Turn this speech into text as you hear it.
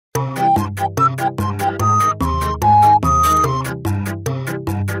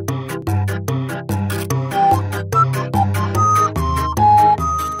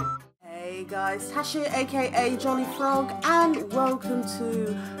aka JollyFrog, and welcome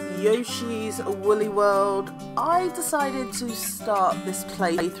to Yoshi's Woolly World. I decided to start this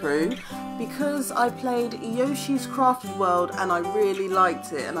playthrough because I played Yoshi's Crafted World and I really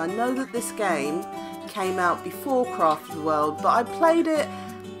liked it, and I know that this game came out before Crafted World, but I played it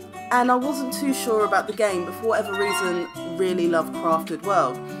and I wasn't too sure about the game, but for whatever reason really loved Crafted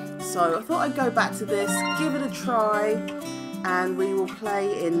World. So I thought I'd go back to this, give it a try, and we will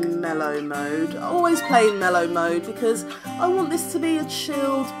play in mellow mode. I always play in mellow mode because I want this to be a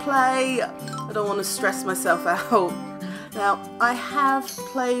chilled play. I don't want to stress myself out. Now, I have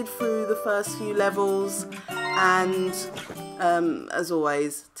played through the first few levels and as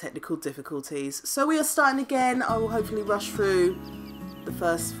always, technical difficulties. So we are starting again. I will hopefully rush through the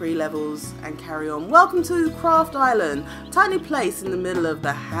first 3 levels and carry on. Welcome to Craft Island, tiny place in the middle of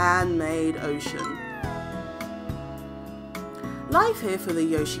the handmade ocean. Life here for the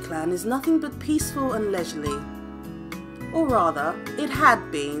Yoshi clan is nothing but peaceful and leisurely. Or rather, it had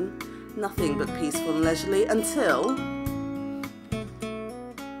been nothing but peaceful and leisurely until...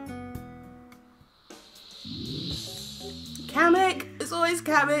 Kamek! It's always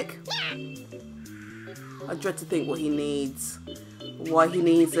Kamek! I dread to think what he needs. Why he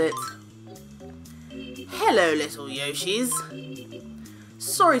needs it. Hello, little Yoshis.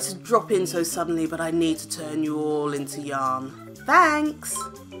 Sorry to drop in so suddenly, but I need to turn you all into yarn. Thanks!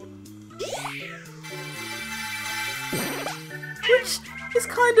 Which is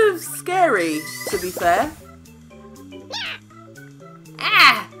kind of scary, to be fair.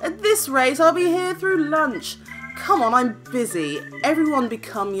 Ah! At this rate, I'll be here through lunch. Come on, I'm busy. Everyone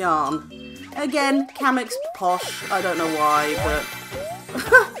become yarn. Again, Kamek's posh. I don't know why, but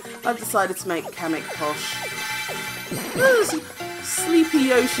I've decided to make Kamek posh. There's sleepy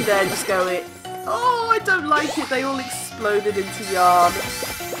Yoshi there just going, oh, I don't like it. They all exploded into yarn.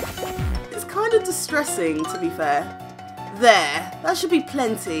 It's kind of distressing, to be fair. There, that should be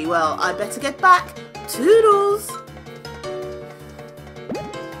plenty. Well, I better get back. Toodles!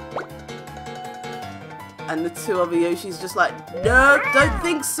 And the 2 other Yoshis just like, no, don't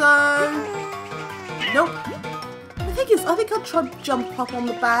think so. Nope. The thing is, I think I'll try to jump up on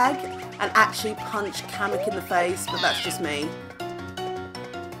the bag and actually punch Kamek in the face, but that's just me.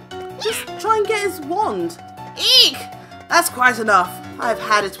 Just try and get his wand. Eek! That's quite enough. I've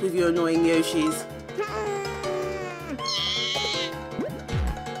had it with you annoying Yoshis.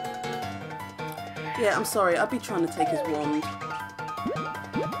 Yeah, I'm sorry. I'd be trying to take his wand.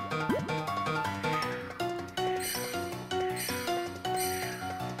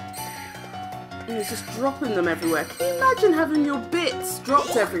 And he's just dropping them everywhere. Can you imagine having your bits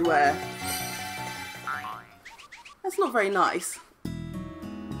dropped everywhere? That's not very nice.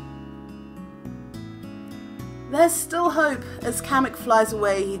 There's still hope. As Kamek flies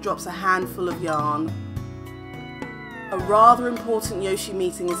away, he drops a handful of yarn. A rather important Yoshi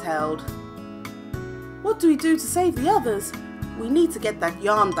meeting is held. What do we do to save the others? We need to get that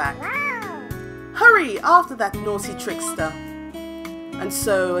yarn back. Hurry after that naughty trickster. And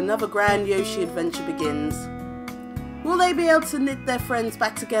so another grand Yoshi adventure begins. Will they be able to knit their friends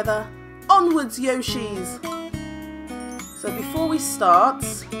back together? Onwards, Yoshis! So before we start,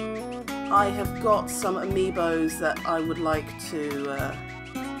 I have got some amiibos that I would like to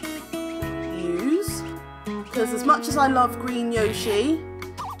use. Because as much as I love green Yoshi,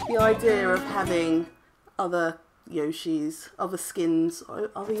 the idea of having other Yoshis, other skins,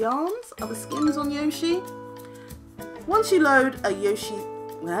 other yarns, other skins on Yoshi. Once you load a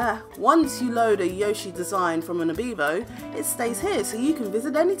Yoshi design from an amiibo, it stays here, so you can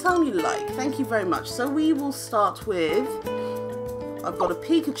visit anytime you like. Thank you very much. So we will start with, I've got a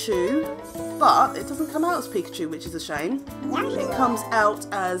Pikachu, but it doesn't come out as Pikachu, which is a shame. It comes out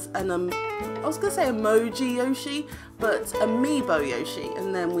as an, I was going to say emoji Yoshi, but amiibo Yoshi.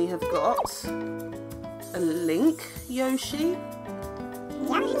 And then we have got a Link Yoshi.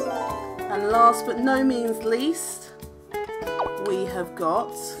 And last but no means least, we have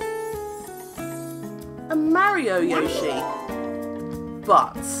got a Mario Yoshi,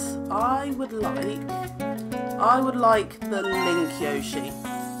 but I would like the Link Yoshi,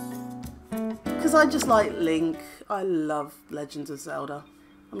 because I just like Link. I love Legend of Zelda.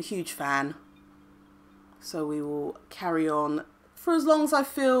 I'm a huge fan. So we will carry on for as long as I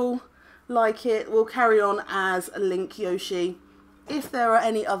feel like it. We'll carry on as a Link Yoshi. If there are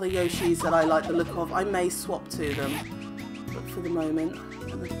any other Yoshis that I like the look of, I may swap to them. But for the moment,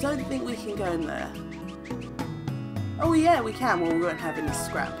 I don't think we can go in there. Oh yeah, we can. Well, we won't have any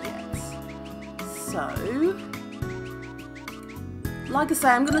scrap yet. So, like I say,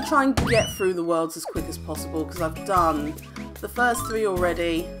 I'm going to try and get through the worlds as quick as possible because I've done the first 3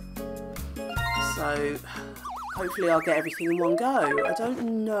 already. So So hopefully I'll get everything in one go. I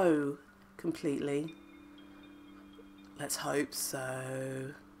don't know completely. Let's hope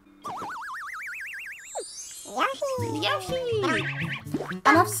so. Yoshi! And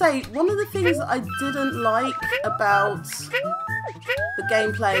I have to say, one of the things I didn't like about the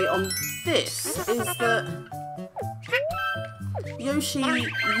gameplay on this is that Yoshi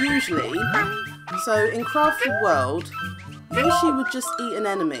usually, so in Crafted World, Yoshi would just eat an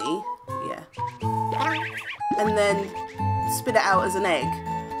enemy, yeah, and then spit it out as an egg.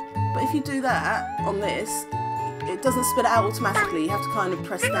 But if you do that on this, it doesn't spit it out automatically. You have to kind of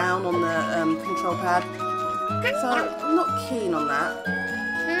press down on the control pad. So I'm not keen on that.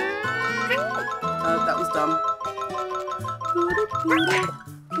 That was dumb.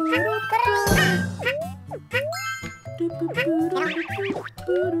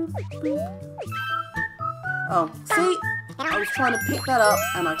 Oh, see? I was trying to pick that up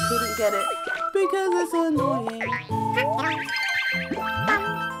and I couldn't get it because it's annoying.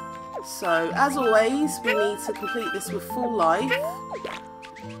 So, as always, we need to complete this with full life.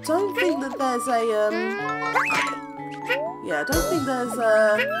 Don't think that there's a, yeah, I don't think there's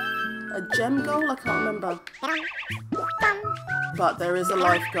a gem goal, I can't remember. But there is a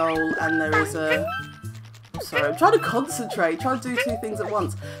life goal and there is a, sorry, I'm trying to concentrate, trying to do two things at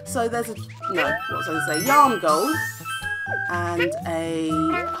once. So there's a, no, what was I going to say, yarn goal and a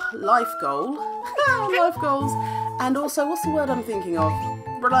life goal. Life goals. And also, what's the word I'm thinking of?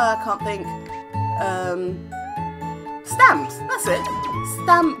 I can't think. Stamps, that's it.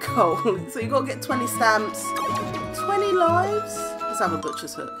 Stamp goal. So you've got to get 20 stamps, 20 lives. Let's have a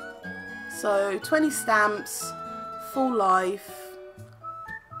butcher's hook. So 20 stamps, full life.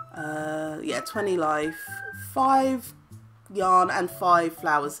 Yeah, 20 life, 5 yarn and 5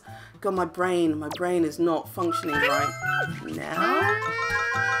 flowers. God, my brain is not functioning right now.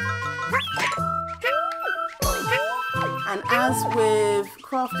 And as with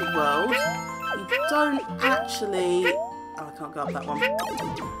Crafted World, you don't actually, oh, I can't go up that one.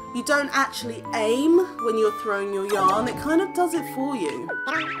 You don't actually aim when you're throwing your yarn. It kind of does it for you,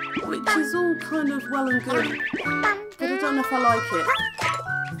 which is all kind of well and good, but I don't know if I like it.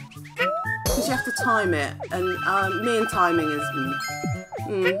 Because you have to time it, and me and timing is,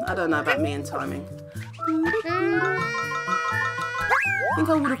 I don't know about me and timing. I think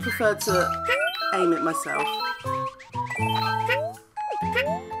I would have preferred to aim it myself.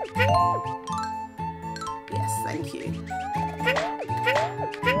 Yes, thank you.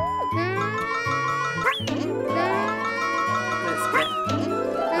 Let's get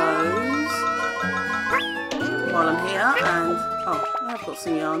those while I'm here, and oh, I've got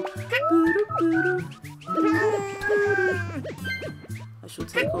some yarn. I shall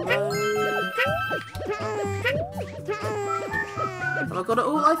take all those. Have I got it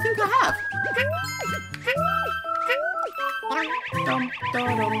all? I think I have. Dum, dum,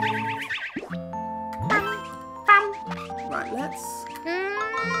 dum. Right, let's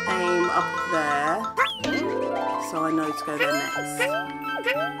aim up there so I know to go there next.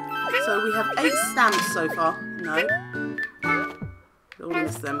 So we have 8 stamps so far. No. I'll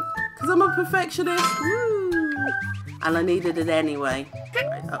miss them. Because I'm a perfectionist. Woo! And I needed it anyway.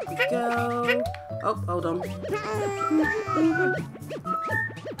 Right, up we go. Oh, hold on.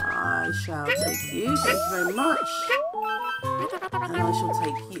 I shall take you. Thank you very much. And I shall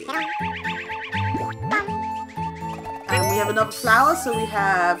take you. And we have another flower, so we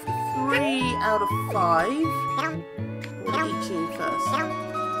have 3 out of 5. We'll eat you first. Oh,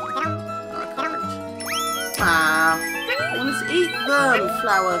 I can't reach. Ah, I want to eat them.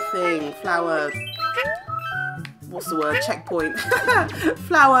 Flower thing. Flower. What's the word? Checkpoint.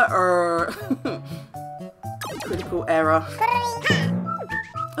 Flower. Critical error.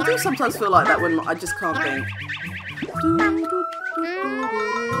 I do sometimes feel like that when I just can't think.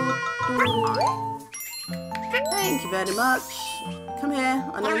 Thank you very much. Come here.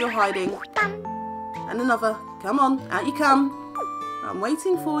 I know you're hiding. And another. Come on. Out you come. I'm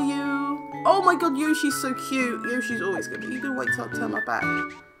waiting for you. Oh my god, Yoshi's so cute. Yoshi's always good. Are you going to wait till I turn my back?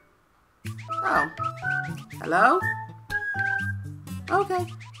 Oh. Hello? Okay.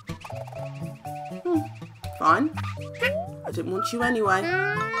 Fine. I didn't want you anyway.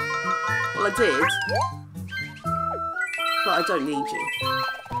 Well, I did. But I don't need you.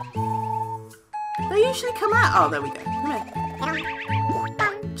 They usually come out. Oh, there we go. Come here.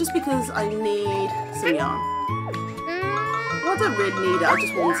 Just because I need some yarn. Well, I don't really need it. I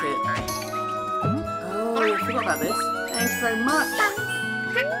just want it. Oh, I forgot about this. Thank you very much.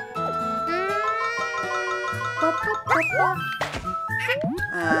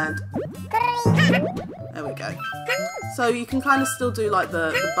 And there we go. So you can kind of still do like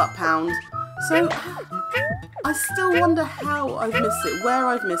the butt pound. So, I still wonder how I've missed it, where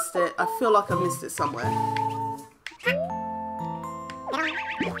I've missed it. I feel like I've missed it somewhere.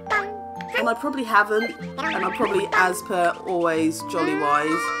 And I probably haven't, and I'm probably, as per always, jolly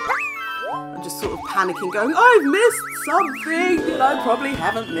wise. I'm just sort of panicking, going, I've missed something, and I probably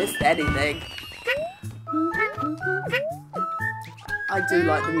haven't missed anything. I do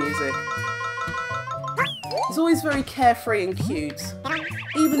like the music. It's always very carefree and cute,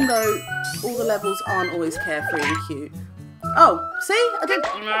 even though all the levels aren't always carefree and cute. Oh, see? I didn't.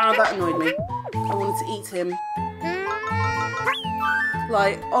 Oh, that annoyed me. I wanted to eat him.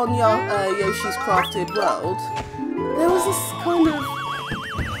 Like, on Yoshi's Crafted World, there was this kind of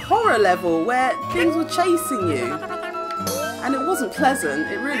horror level where things were chasing you. And it wasn't pleasant,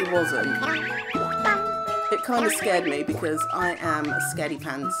 it really wasn't. It kind of scared me because I am a scaredy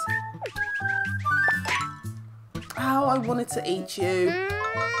pants. Oh, I wanted to eat you.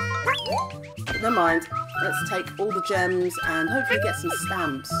 But never mind. Let's take all the gems and hopefully get some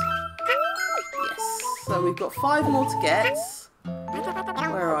stamps. Yes. So we've got 5 more to get.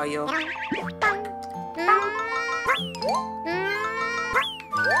 Where are you?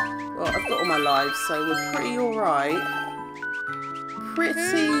 Well, I've got all my lives, so we're pretty alright.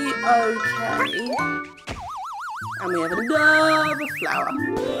 Pretty okay. And we have another flower.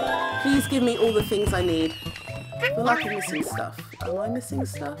 Please give me all the things I need. I feel like I'm missing stuff. Am I missing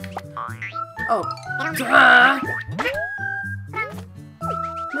stuff? Oh. Duh!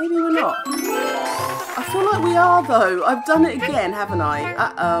 Maybe we're not. I feel like we are though. I've done it again, haven't I?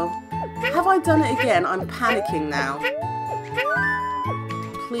 Uh-oh. Have I done it again? I'm panicking now.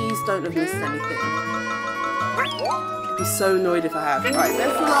 Please don't have missed anything. I'd be so annoyed if I have. Right,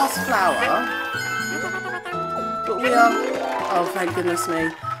 there's the last flower. But we are... Oh, thank goodness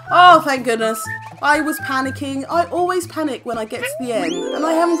me. Oh, thank goodness. I was panicking. I always panic when I get to the end. And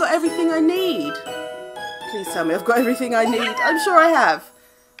I haven't got everything I need. Please tell me I've got everything I need. I'm sure I have.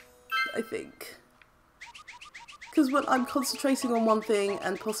 I think. Because when I'm concentrating on one thing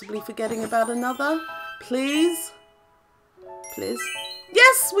and possibly forgetting about another. Please. Please.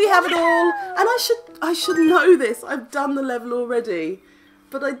 Yes, we have it all. And I should know this. I've done the level already.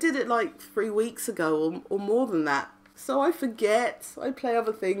 But I did it like 3 weeks ago or more than that. So I forget. I play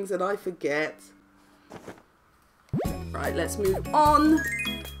other things and I forget. Right, let's move on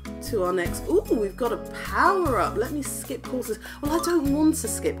to our next... Ooh, we've got a power-up. Let me skip courses. Well, I don't want to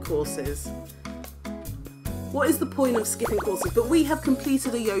skip courses. What is the point of skipping courses? But we have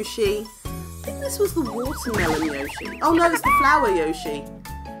completed a Yoshi. I think this was the watermelon Yoshi. Oh no, it's the flower Yoshi.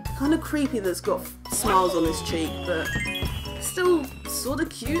 Kind of creepy that it's got smiles on his cheek, but still sort of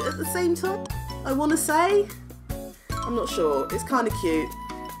cute at the same time, I want to say. I'm not sure. It's kind of cute.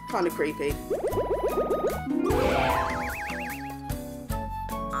 Kind of creepy.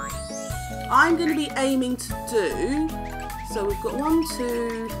 I'm going to be aiming to do... So we've got 1,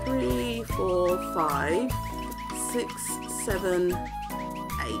 2, 3, 4, 5, 6, 7, 8.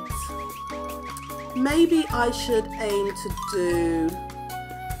 Maybe I should aim to do...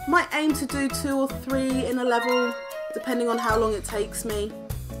 Might aim to do 2 or 3 in a level, depending on how long it takes me.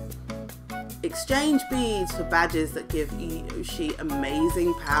 Exchange beads for badges that give Yoshi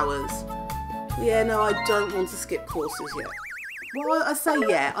amazing powers. Yeah, no, I don't want to skip courses yet. Well, I say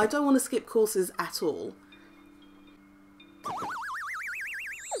yeah, I don't want to skip courses at all.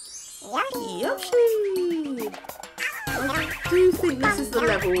 Yoshi! I do think this is the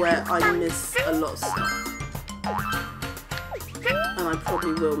level where I miss a lot of stuff. And I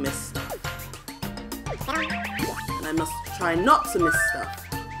probably will miss stuff. And I must try not to miss stuff.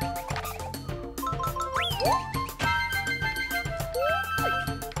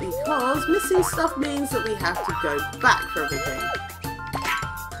 Because missing stuff means that we have to go back for everything.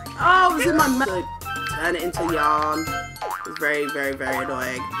 Oh, it was in my mouth. So turn it into yarn. It was very, very, very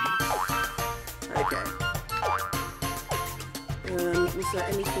annoying. Okay. Was there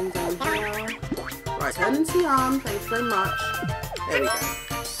anything down here? Right, turn into yarn. Thanks very much. There we go.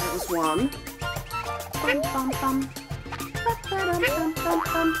 That was one. Bum, bum, bum. Ba-ba-dum, bum, bum,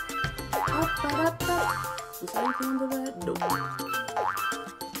 bum. Ba-ba-da-ba. Was there anything under there? Nope.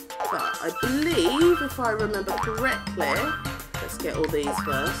 But I believe, if I remember correctly, let's get all these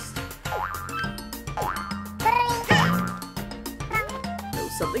first.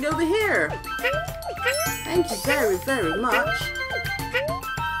 There's something over here. Thank you very, very much.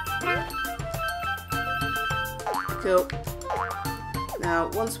 Cool. Now,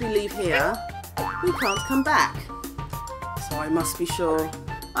 once we leave here, we can't come back. So I must be sure.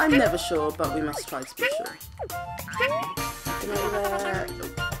 I'm never sure, but we must try to be sure. Nothing over there.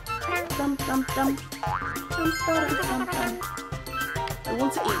 Dum, dum, dum. Dum, dum, dum, dum. I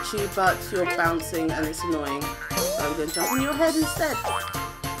want to eat you, but you're bouncing and it's annoying. So I'm going to jump on your head instead.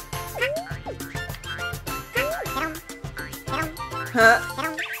 Huh?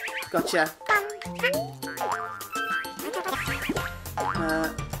 Gotcha.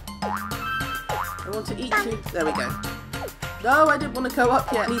 I want to eat you. There we go. No, I didn't want to go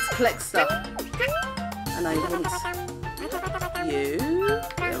up yet. I need to collect stuff. And I want you.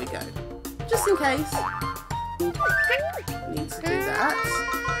 There we go. Just in case. I need to do that.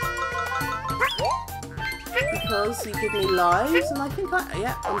 Because you give me lives and I think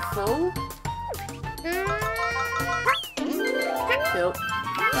yeah, I'm full. Kill.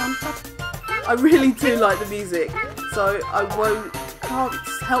 I really do like the music. So I can't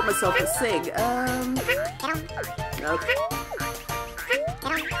help myself but sing. Nope.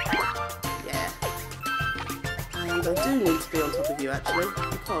 Yeah. And I do need to be on top of you actually,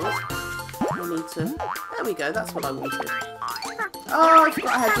 because I need to... There we go, that's what I wanted. Oh, I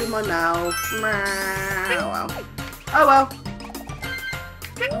forgot I had you in my mouth. Oh well. Oh well.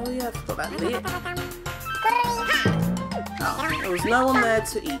 Oh yeah, I forgot about it. Oh, there was no one there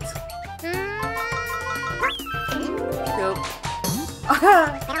to eat. Cool. I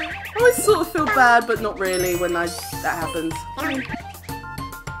always sort of feel bad, but not really when that happens.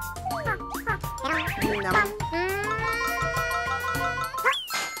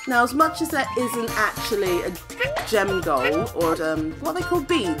 Now, as much as there isn't actually a gem goal, or what are they called,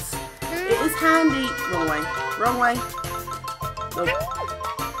 beads, it is handy. Wrong way. Wrong way. Oh.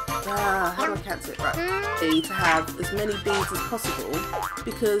 How do I cancel it? Right. To have as many beads as possible,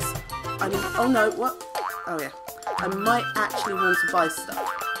 because I need... Oh no, what? Oh yeah. I might actually want to buy stuff.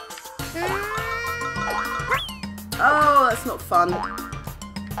 Oh, that's not fun.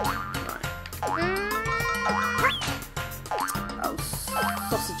 Right. Oh,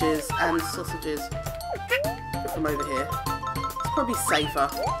 sausages and sausages. Put them over here. It's probably safer.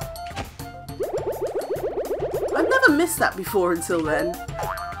 I've never missed that before until then.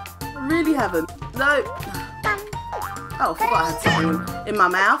 I really haven't. No. Oh, I forgot I had something in my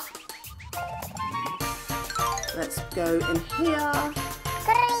mouth. Let's go in here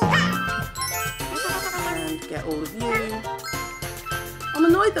and get all of you. I'm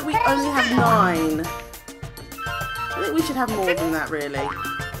annoyed that we only have 9. I think we should have more than that, really,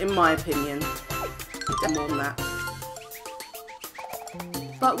 in my opinion. We get more than that.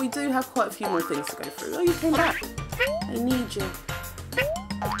 But we do have quite a few more things to go through. Oh, you came back. I need you.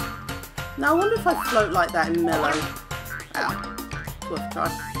 Now, I wonder if I float like that in mellow. Ow. Worth a try.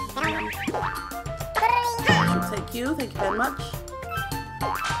 Thank you very much.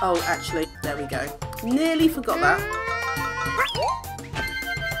 Oh, actually, there we go. Nearly forgot that.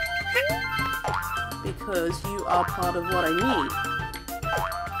 Because you are part of what I need.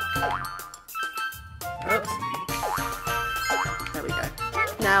 Oops. There we go.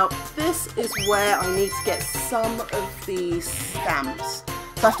 Now, this is where I need to get some of these stamps.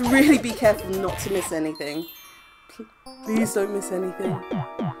 So I have to really be careful not to miss anything. Please don't miss anything.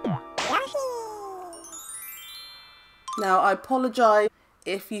 Now, I apologise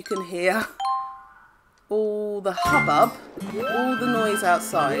if you can hear all the hubbub, all the noise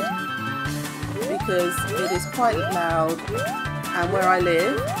outside, because it is quite loud, and where I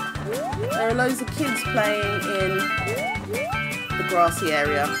live, there are loads of kids playing in the grassy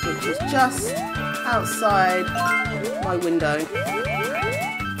area, which is just outside my window.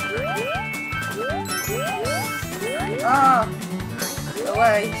 Ah!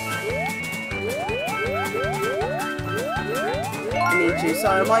 Away! I need you, so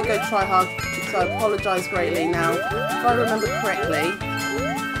I might go try hard, so I apologise greatly. Now, if I remember correctly,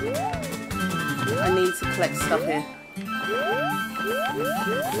 I need to collect stuff here.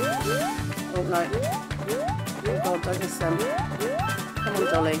 Oh no. Oh god, don't miss them. Come on,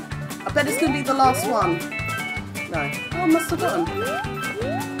 Jolly. I bet it's going to be the last one. No. Oh, I must have gotten.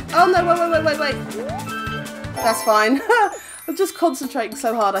 Oh no, wait. That's fine. I'm just concentrating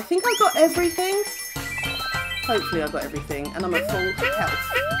so hard. I think I got everything. Hopefully I got everything, and I'm at full health.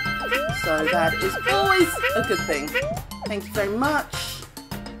 So that is always a good thing. Thank you very much.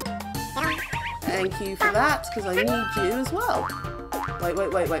 Thank you for that, because I need you as well.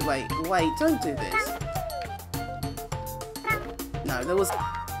 Wait, don't do this. No, there was...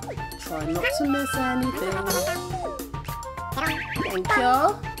 Try not to miss anything. Thank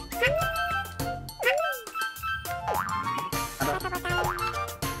you.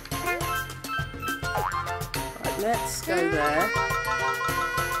 Let's go there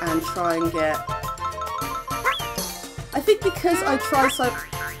and try and get... I think because I try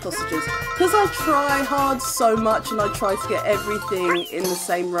sausages. Because I try hard so much and I try to get everything in the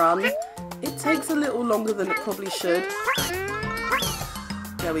same run, it takes a little longer than it probably should.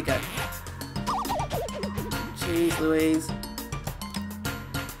 There we go. Jeez Louise.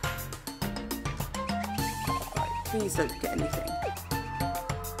 Right, please don't forget anything.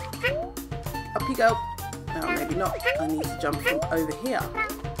 Up you go. No, maybe not. I need to jump from over here.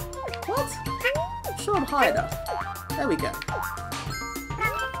 What? I'm sure I'm high enough. There we go.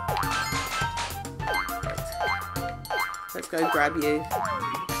 Let's go grab you.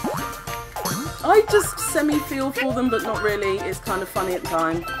 I just semi-feel for them, but not really. It's kind of funny at the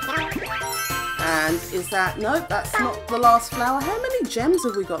time. And is that... No, that's not the last flower. How many gems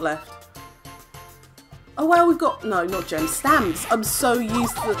have we got left? Oh, well, we've got... No, not gems. Stamps. I'm so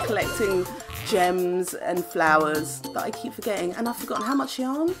used to collecting gems and flowers that I keep forgetting. And I've forgotten how much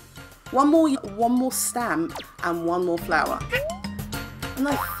yarn? One more stamp and one more flower. And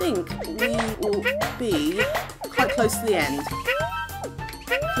I think we will be quite close to the end.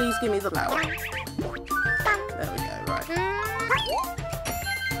 Please give me the flower. There we go, right.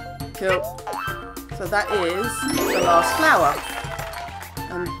 Cool. So that is the last flower.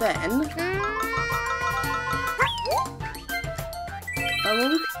 And then I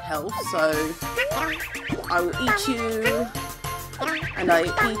will help, so I will eat you. And I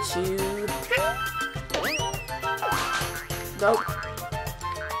eat you. Nope.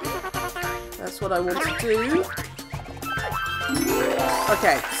 That's what I want to do.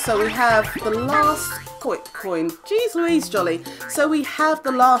 Okay, so we have the last coin. Jeez Louise, Jolly. So we have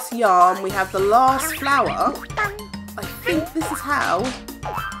the last yarn, we have the last flower. I think this is how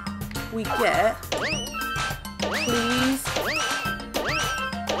we get... Please.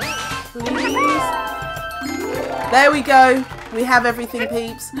 Please. There we go. We have everything,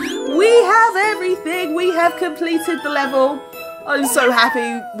 peeps. We have everything. We have completed the level. I'm so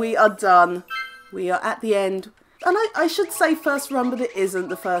happy we are done. We are at the end. And I should say first run, but it isn't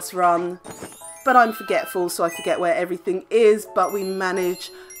the first run. But I'm forgetful, so I forget where everything is. But we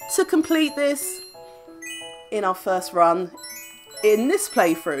managed to complete this in our first run. In this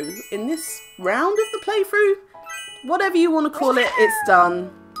playthrough. In this round of the playthrough. Whatever you want to call it, it's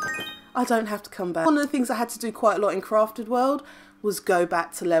done. I don't have to come back. One of the things I had to do quite a lot in Crafted World was go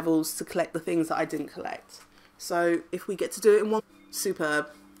back to levels to collect the things that I didn't collect. So if we get to do it in one...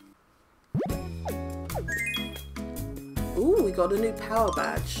 Superb. Ooh, we got a new power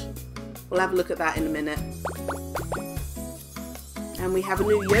badge. We'll have a look at that in a minute. And we have a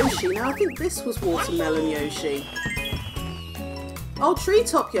new Yoshi. Now I think this was Watermelon Yoshi. Oh,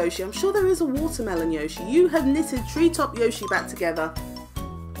 Treetop Yoshi. I'm sure there is a Watermelon Yoshi. You have knitted Treetop Yoshi back together.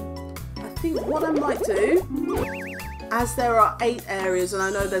 I think what I might do, as there are 8 areas, and I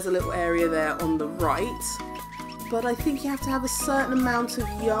know there's a little area there on the right, but I think you have to have a certain amount of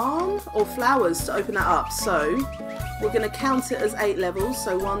yarn or flowers to open that up. So we're going to count it as 8 levels.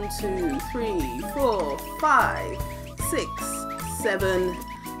 So 1, 2, 3, 4, 5, 6, 7.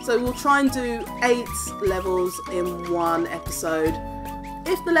 So we'll try and do 8 levels in one episode.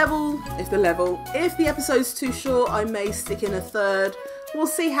 If the episode's too short, I may stick in a third. We'll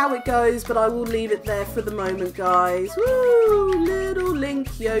see how it goes, but I will leave it there for the moment, guys. Woo! Little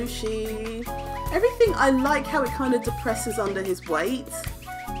Link Yoshi. Everything, I like how it kind of depresses under his weight.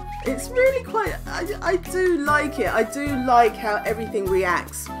 It's really quite, I do like it. I do like how everything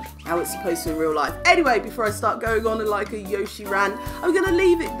reacts, how it's supposed to in real life. Anyway, before I start going on like a Yoshi rant, I'm going to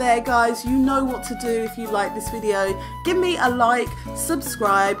leave it there, guys. You know what to do if you like this video. Give me a like,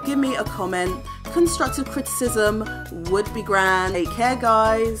 subscribe, give me a comment. Constructive criticism would be grand. Take care,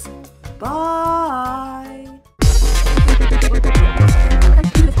 guys. Bye.